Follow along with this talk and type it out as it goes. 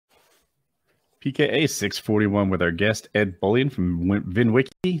PKA 641 with our guest Ed Bolian from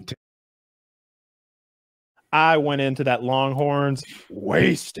VinWiki. I went into that Longhorns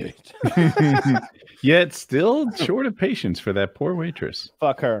wasted. Yet still short of patience for that poor waitress.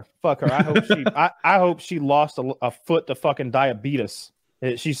 Fuck her. I hope she lost a foot to fucking diabetes.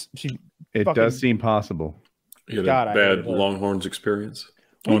 It does seem possible. You had a bad Longhorns experience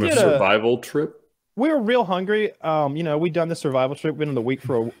on a survival trip. We were real hungry. We'd done the survival trip, been in the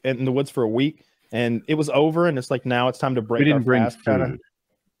woods for a week, and it was over. And it's like now it's time to break. We didn't bring fast, food.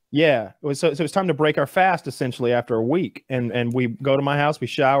 Yeah, so it was time to break our fast essentially after a week, and we go to my house, we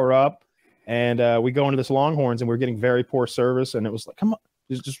shower up, and we go into this Longhorns, and we're getting very poor service, and it was like, come on,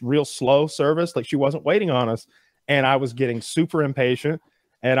 it was just real slow service, like she wasn't waiting on us, and I was getting super impatient,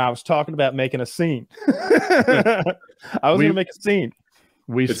 and I was talking about making a scene. I was going to make a scene.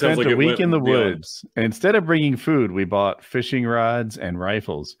 We spent a week in the woods. Instead of bringing food, we bought fishing rods and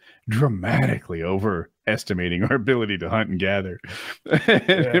rifles, dramatically overestimating our ability to hunt and gather.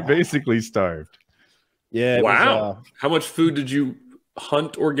 It basically starved. Yeah. Wow. How much food did you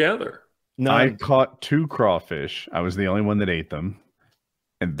hunt or gather? No, I caught 2 crawfish. I was the only one that ate them.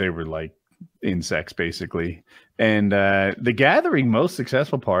 And they were like insects, basically. And the gathering, most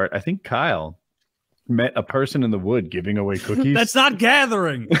successful part, I think Kyle met a person in the wood giving away cookies. That's not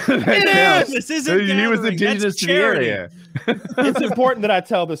gathering. This isn't gathering. He was indigenous to the area. It's important that I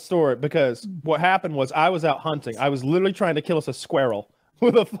tell this story because what happened was I was out hunting. I was literally trying to kill us a squirrel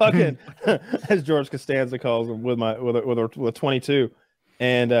with a fucking, as George Costanza calls them, with a 22,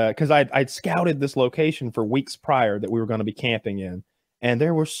 and because I'd scouted this location for weeks prior that we were going to be camping in. And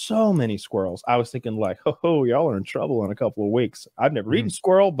there were so many squirrels. I was thinking like, oh, y'all are in trouble in a couple of weeks. I've never eaten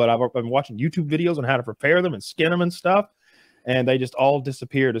squirrel, but I've been watching YouTube videos on how to prepare them and skin them and stuff. And they just all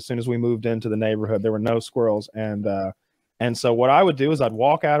disappeared as soon as we moved into the neighborhood. There were no squirrels. And so what I would do is I'd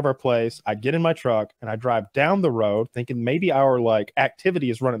walk out of our place, I'd get in my truck, and I'd drive down the road thinking maybe our like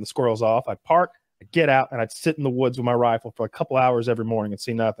activity is running the squirrels off. I'd park, I'd get out, and I'd sit in the woods with my rifle for a couple hours every morning and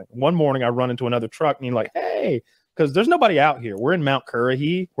see nothing. One morning I run into another truck and he's like, hey, because there's nobody out here. We're in Mount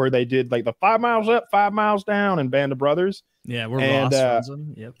Currahee, where they did like the 5 miles up, 5 miles down, and Band of Brothers. Yeah, we're Ross runs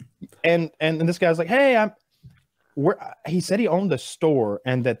them. Yep. And this guy's like, hey, he said he owned a store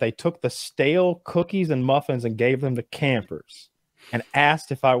and that they took the stale cookies and muffins and gave them to campers, and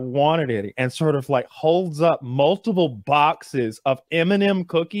asked if I wanted any, and sort of like holds up multiple boxes of M&M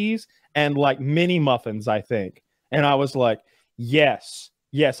cookies and like mini muffins, I think. And I was like, yes,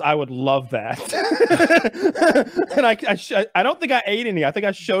 I would love that. And I don't think I ate any. I think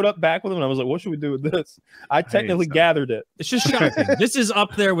I showed up back with them and I was like, what should we do with this? I technically gathered it. It's just shocking. This is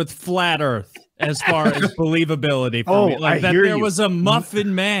up there with Flat Earth as far as believability for me. Like that there was a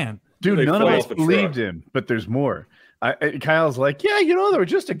muffin man. Dude, none of us believed him, but there's more. Kyle's like, yeah, there was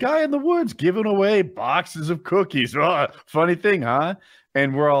just a guy in the woods giving away boxes of cookies. Oh, funny thing, huh?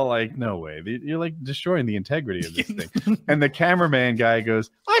 And we're all like, no way. You're like destroying the integrity of this thing. And the cameraman guy goes,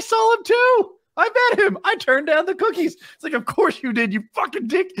 I saw him too. I met him. I turned down the cookies. It's like, of course you did, you fucking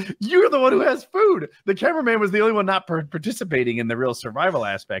dick. You're the one who has food. The cameraman was the only one not participating in the real survival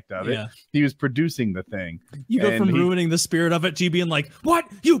aspect of it. Yeah. He was producing the thing. You go from ruining the spirit of it to being like, what?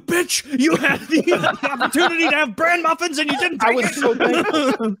 You bitch. You had the opportunity to have bran muffins and you didn't. I was so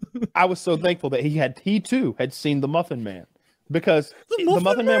thankful. I was so thankful that he too had seen the Muffin Man. Because the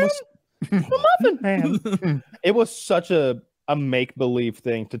Muffin Man was the Muffin Man. It was such a make-believe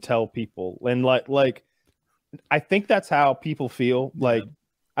thing to tell people. And like I think that's how people feel. Like,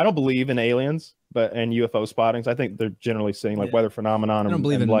 I don't believe in aliens, but and UFO spottings. I think they're generally seeing like weather phenomenon. I don't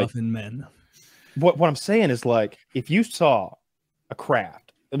believe in like, Muffin Men. What I'm saying is, like, if you saw a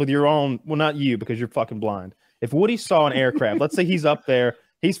craft with your own, well, not you because you're fucking blind. If Woody saw an aircraft, let's say he's up there,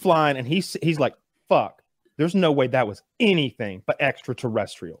 he's flying, and he's like, fuck. There's no way that was anything but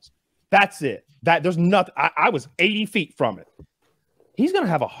extraterrestrials. That's it. There's nothing. I was 80 feet from it. He's gonna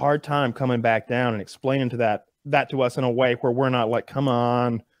have a hard time coming back down and explaining that to us in a way where we're not like, come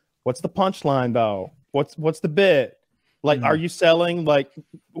on, what's the punchline though? What's the bit? Like, are you selling like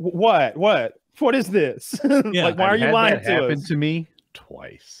what is this? Yeah. Like, why are you lying to us? That happened to me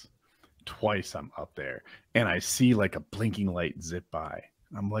twice. Twice I'm up there and I see like a blinking light zip by.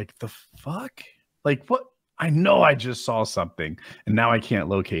 I'm like, the fuck? Like, what? I know I just saw something and now I can't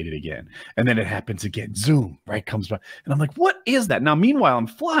locate it again. And then it happens again. Zoom, right? Comes by. And I'm like, what is that? Now, meanwhile, I'm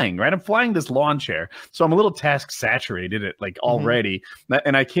flying, right? I'm flying this lawn chair. So I'm a little task saturated at like already.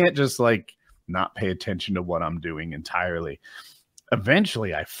 And I can't just like not pay attention to what I'm doing entirely.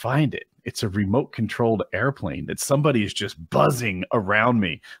 Eventually I find it. It's a remote controlled airplane that somebody is just buzzing around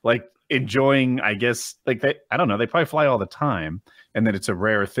me. Like enjoying, I guess, like I don't know, they probably fly all the time. And then it's a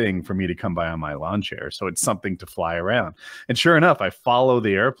rare thing for me to come by on my lawn chair. So it's something to fly around. And sure enough, I follow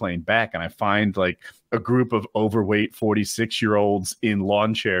the airplane back and I find like a group of overweight 46-year-olds in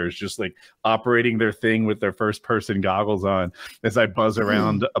lawn chairs, just like operating their thing with their first person goggles on as I buzz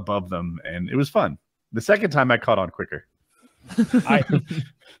around above them. And it was fun. The second time I caught on quicker.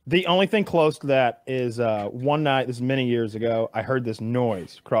 The only thing close to that is one night, this is many years ago, I heard this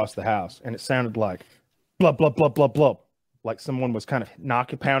noise across the house and it sounded like blub, blub, blub, blub, blub. Like someone was kind of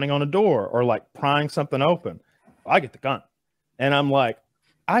pounding on a door or like prying something open. I get the gun and I'm like,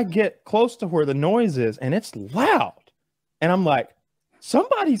 I get close to where the noise is and it's loud. And I'm like,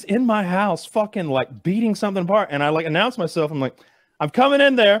 somebody's in my house fucking like beating something apart. And I like announce myself. I'm like, I'm coming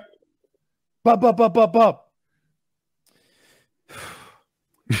in there. Bub, bub, bub, bub, bub.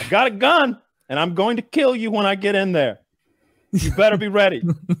 I've got a gun and I'm going to kill you when I get in there. You better be ready.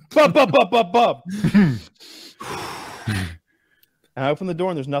 Bub, bub, bub, bub, bub. And I open the door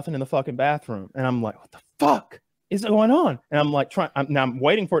and there's nothing in the fucking bathroom. And I'm like, what the fuck is going on? And I'm like, I'm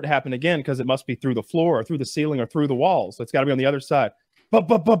waiting for it to happen again because it must be through the floor or through the ceiling or through the walls. So it's got to be on the other side. Bub,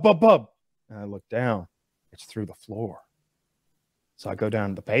 bub, bub, bub, bub. And I look down. It's through the floor. So I go down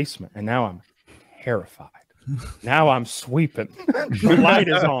to the basement and now I'm terrified. Now I'm sweeping. The light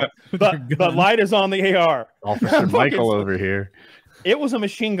is on. The light is on the AR. Officer Michael over here. It was a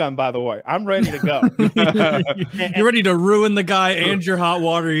machine gun, by the way. I'm ready to go. You're ready to ruin the guy and your hot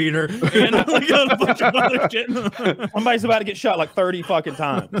water heater. And like a bunch of other shit. Somebody's about to get shot like 30 fucking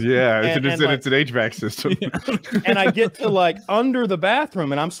times. Yeah, it's an HVAC system. Yeah. And I get to like under the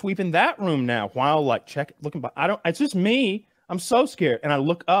bathroom and I'm sweeping that room now while like looking. It's just me. I'm so scared. And I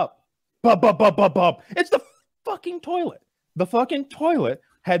look up. Bub, bub, bub, bub, bub. It's the fucking toilet. The fucking toilet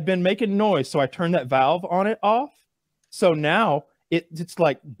had been making noise. So I turned that valve on it off. So now it's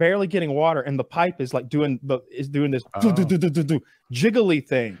like barely getting water, and the pipe is like doing this jiggly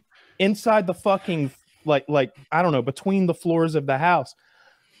thing inside the fucking like I don't know, between the floors of the house.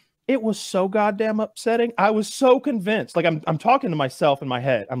 It was so goddamn upsetting. I was so convinced. Like I'm talking to myself in my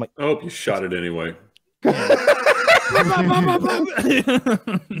head. I'm like, I hope you shot it anyway.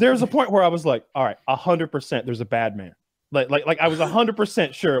 There's a point where I was like, all right, 100% there's a bad man. Like I was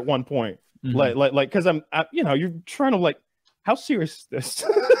 100% sure at one point. Mm-hmm. Like because you're trying to like, how serious is this?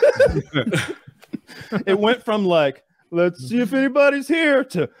 It went from like, let's see if anybody's here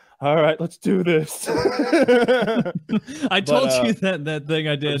to, all right, let's do this. I told you that thing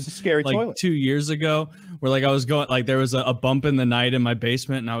I did a scary like toilet 2 years ago where like I was going, like there was a bump in the night in my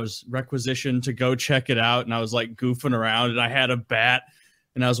basement and I was requisitioned to go check it out. And I was like goofing around and I had a bat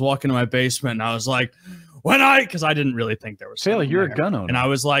and I was walking to my basement and I was like, because I didn't really think there was Taylor, you're there. A gun owner. And I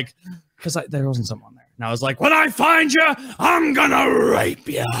was like, because there wasn't someone there. And I was like, when I find you, I'm gonna rape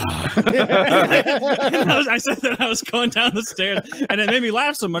you. I said that I was going down the stairs, and it made me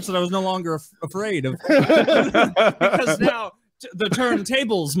laugh so much that I was no longer afraid of. Because now the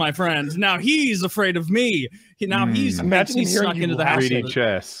turntables, my friend. Now he's afraid of me. He's snuck into the house. 3D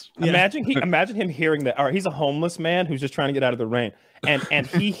chess. Yeah. Imagine him hearing that. All right, he's a homeless man who's just trying to get out of the rain. And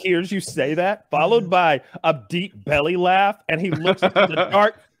he hears you say that, followed by a deep belly laugh, and he looks at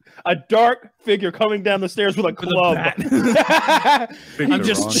a dark figure coming down the stairs with a club. I'm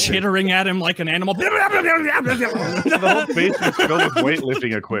just chittering at him like an animal. The whole basement's filled with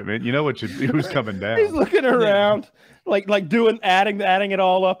weightlifting equipment. You know who's coming down. He's looking around, like adding it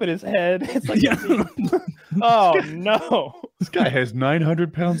all up in his head. It's like, oh no. This guy has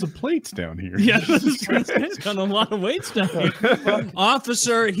 900 pounds of plates down here. Yeah, this guy's got a lot of weights down here.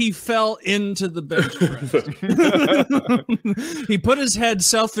 Officer, he fell into the bench press. He put his head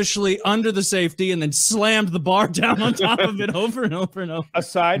selfishly under the safety and then slammed the bar down on top of it over and over and over.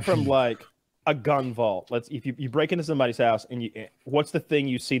 Aside from like a gun vault, if you break into somebody's house and what's the thing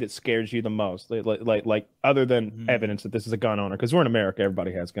you see that scares you the most? Like other than evidence that this is a gun owner, because we're in America,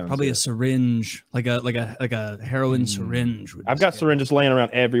 everybody has guns. Probably a syringe, like a heroin syringe. I've got syringes laying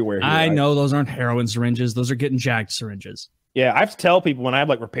around everywhere here. I know those aren't heroin syringes; those are getting jacked syringes. Yeah, I have to tell people when I have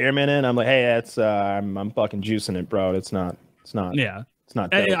like repairmen in, I'm like, hey, that's I'm fucking juicing it, bro. It's not. Yeah. It's not.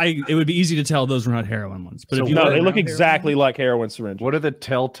 It would be easy to tell those were not heroin ones, but they look exactly like heroin syringes. What are the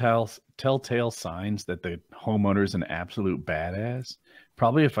telltale signs that the homeowner's an absolute badass?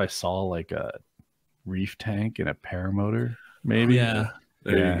 Probably if I saw like a reef tank and a paramotor, maybe. Yeah,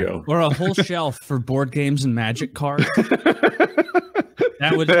 there you go. Or a whole shelf for board games and magic cards.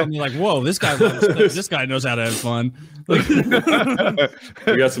 That would tell me like, whoa, this guy knows how to have fun. Like,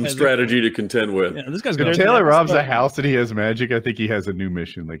 We got some strategy to contend with. yeah, this guy's If going Taylor robs a house and he has magic, I think he has a new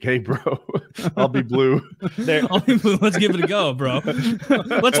mission. Like, hey, bro, I'll be blue. Let's give it a go, bro.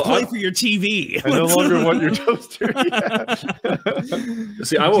 Let's play for your TV. I no longer want your toaster.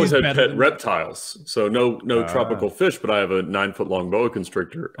 See, I've always had pet reptiles, so no tropical fish, but I have a 9-foot-long boa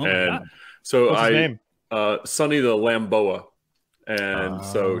constrictor, and so What's his name? Sunny the lamboa, and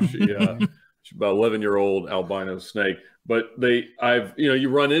so she's about 11-year-old albino snake. But you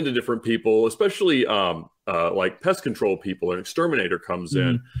run into different people, especially like pest control people. An exterminator comes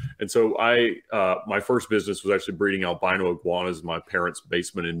in, and so my first business was actually breeding albino iguanas in my parents'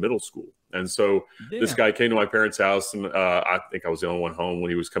 basement in middle school. And so this guy came to my parents' house, and I think I was the only one home when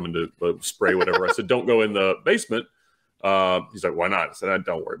he was coming to spray whatever. I said, "Don't go in the basement." He's like, "Why not?" I said,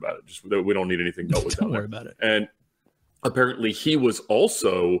 "Don't worry about it. We don't need anything dealt with down there." Don't worry about it. And apparently, he was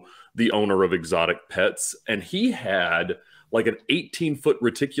also the owner of exotic pets, and he had like an 18-foot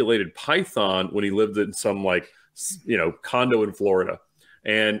reticulated python when he lived in some condo in Florida.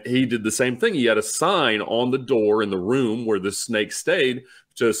 And he did the same thing. He had a sign on the door in the room where the snake stayed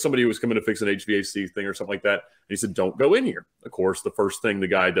to somebody who was coming to fix an HVAC thing or something like that. And he said, "Don't go in here." Of course, the first thing the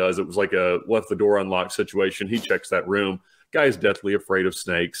guy does, it was like a left the door unlocked situation. He checks that room. Guy is deathly afraid of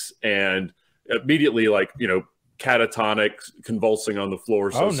snakes, and immediately catatonic, convulsing on the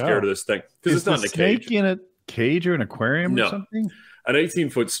floor, so scared of this thing because it's not in a cage. Snake in a cage or an aquarium or something? An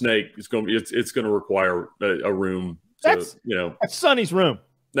 18-foot snake is going to require a room. That's Sonny's room.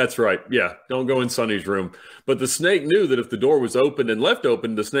 That's right. Yeah, don't go in Sonny's room. But the snake knew that if the door was opened and left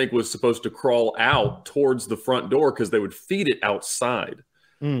open, the snake was supposed to crawl out towards the front door because they would feed it outside.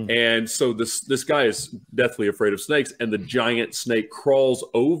 And so this guy is deathly afraid of snakes, and the giant snake crawls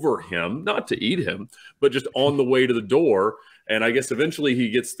over him, not to eat him, but just on the way to the door. And I guess eventually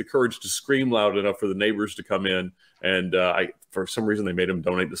he gets the courage to scream loud enough for the neighbors to come in. And for some reason, they made him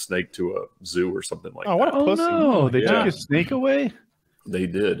donate the snake to a zoo or something like that. What a pussy. No, they took his snake away? They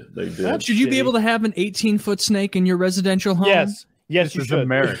did. Should you be able to have an 18-foot snake in your residential home? Yes, this you is should.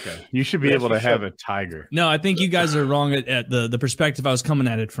 America. You should be able to have a tiger. No, I think you guys are wrong at the perspective I was coming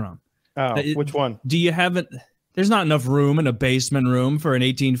at it from. Oh, which one? Do you have it? There's not enough room in a basement room for an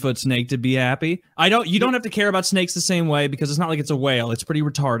 18-foot snake to be happy. You don't have to care about snakes the same way because it's not like it's a whale. It's pretty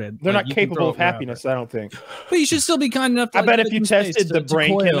retarded. They're not capable of happiness, I don't think. But you should still be kind enough to I bet if you tested the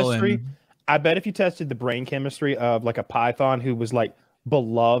brain chemistry, of like a python who was like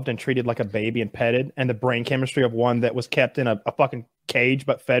beloved and treated like a baby and petted, and the brain chemistry of one that was kept in a fucking cage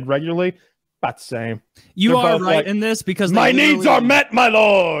but fed regularly, about the same. You are right in this because my needs are met, my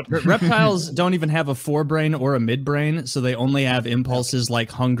lord. Reptiles don't even have a forebrain or a midbrain, so they only have impulses like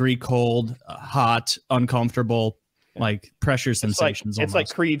hungry, cold, hot, uncomfortable, like pressure sensations. It's like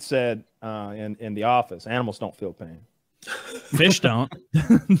Creed said in The Office: animals don't feel pain. Fish don't.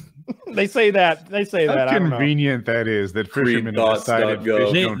 They say that. How convenient that is that fishermen decided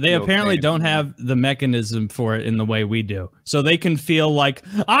fish they apparently don't have the mechanism for it in the way we do. So they can feel like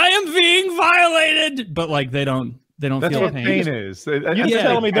I am being violated, but like they don't That's feel what pain. pain is. You're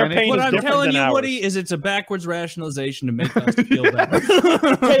telling me their pain What is I'm different telling than you, ours. Woody, is it's a backwards rationalization to make us feel better.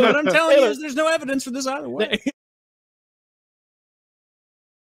 What I'm telling you is there's no evidence for this either way.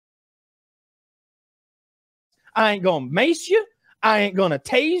 I ain't gonna mace you. I ain't gonna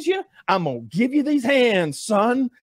tase you. I'm gonna give you these hands, son.